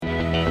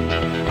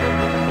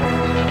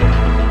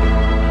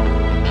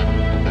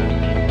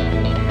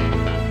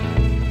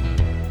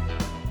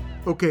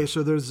Okay,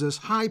 so there's this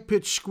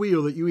high-pitched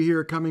squeal that you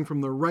hear coming from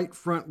the right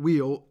front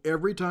wheel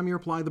every time you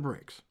apply the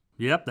brakes.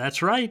 Yep,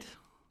 that's right.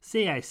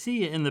 See, I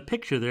see you in the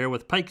picture there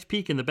with Pikes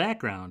Peak in the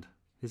background.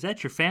 Is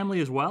that your family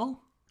as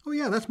well? Oh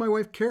yeah, that's my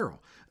wife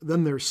Carol.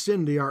 Then there's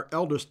Cindy, our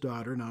eldest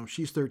daughter. Now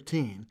she's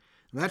 13.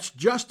 And that's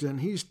Justin,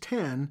 he's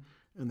 10.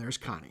 And there's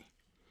Connie.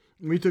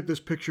 We took this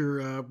picture,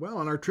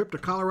 on our trip to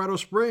Colorado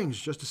Springs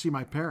just to see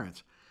my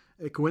parents.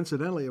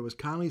 Coincidentally, it was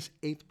Connie's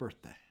 8th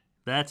birthday.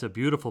 That's a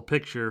beautiful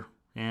picture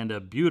and a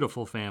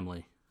beautiful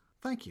family.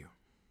 Thank you.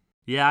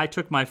 Yeah, I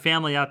took my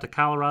family out to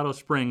Colorado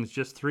Springs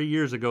just 3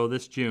 years ago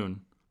this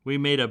June. We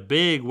made a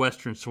big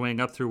western swing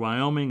up through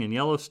Wyoming and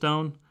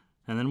Yellowstone,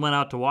 and then went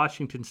out to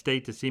Washington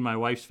State to see my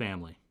wife's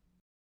family.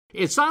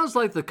 It sounds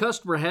like the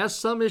customer has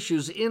some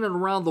issues in and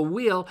around the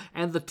wheel,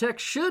 and the tech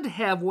should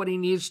have what he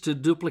needs to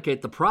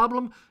duplicate the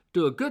problem,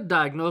 do a good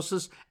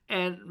diagnosis,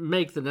 and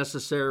make the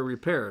necessary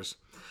repairs.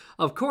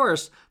 Of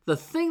course, the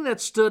thing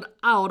that stood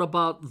out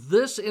about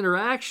this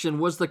interaction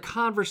was the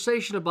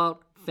conversation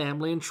about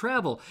family and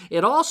travel.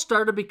 It all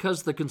started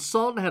because the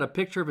consultant had a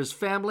picture of his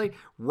family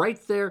right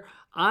there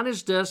on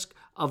his desk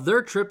of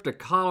their trip to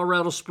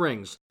Colorado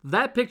Springs.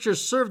 That picture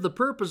served the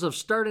purpose of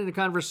starting a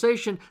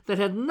conversation that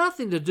had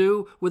nothing to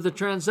do with the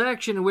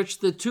transaction in which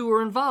the two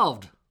were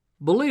involved.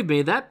 Believe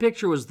me, that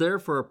picture was there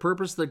for a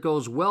purpose that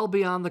goes well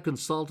beyond the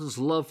consultant's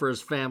love for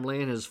his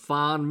family and his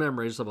fond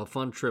memories of a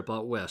fun trip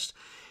out west.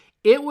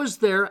 It was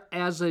there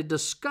as a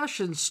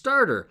discussion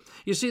starter.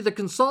 You see, the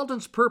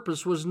consultant's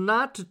purpose was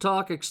not to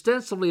talk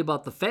extensively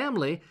about the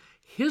family.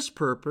 His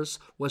purpose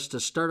was to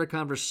start a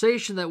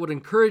conversation that would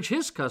encourage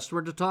his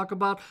customer to talk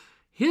about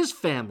his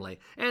family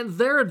and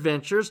their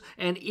adventures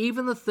and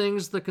even the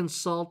things the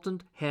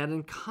consultant had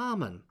in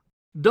common.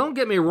 Don't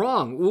get me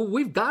wrong,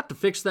 we've got to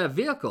fix that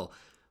vehicle.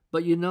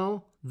 But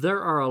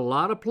there are a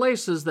lot of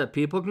places that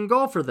people can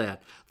go for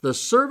that. The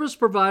service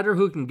provider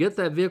who can get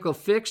that vehicle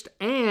fixed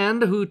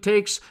and who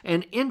takes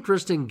an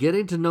interest in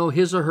getting to know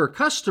his or her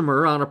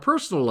customer on a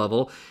personal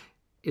level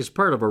is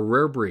part of a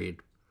rare breed.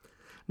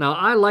 Now,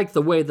 I like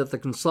the way that the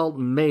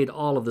consultant made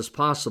all of this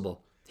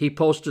possible. He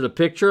posted a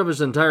picture of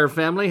his entire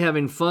family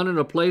having fun in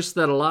a place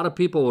that a lot of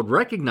people would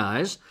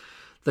recognize.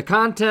 The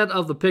content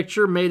of the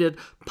picture made it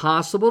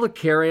possible to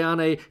carry on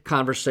a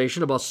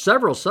conversation about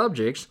several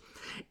subjects.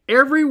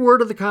 Every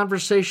word of the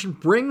conversation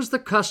brings the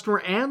customer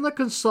and the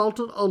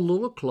consultant a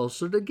little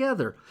closer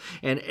together,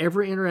 and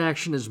every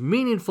interaction is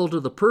meaningful to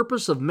the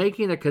purpose of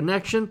making a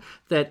connection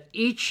that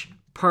each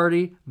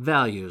party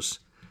values.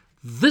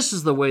 This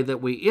is the way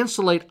that we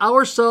insulate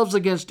ourselves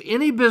against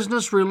any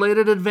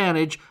business-related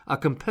advantage a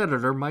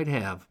competitor might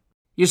have.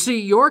 You see,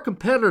 your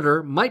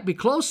competitor might be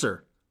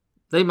closer.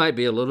 They might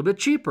be a little bit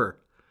cheaper.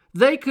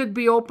 They could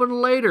be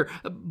open later,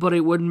 but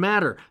it wouldn't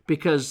matter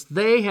because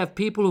they have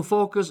people who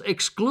focus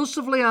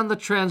exclusively on the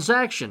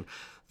transaction.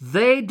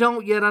 They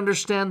don't yet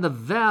understand the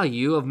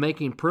value of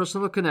making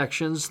personal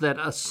connections that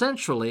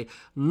essentially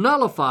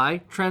nullify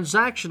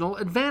transactional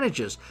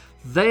advantages.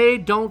 They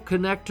don't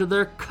connect to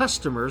their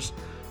customers.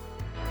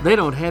 They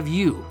don't have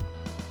you.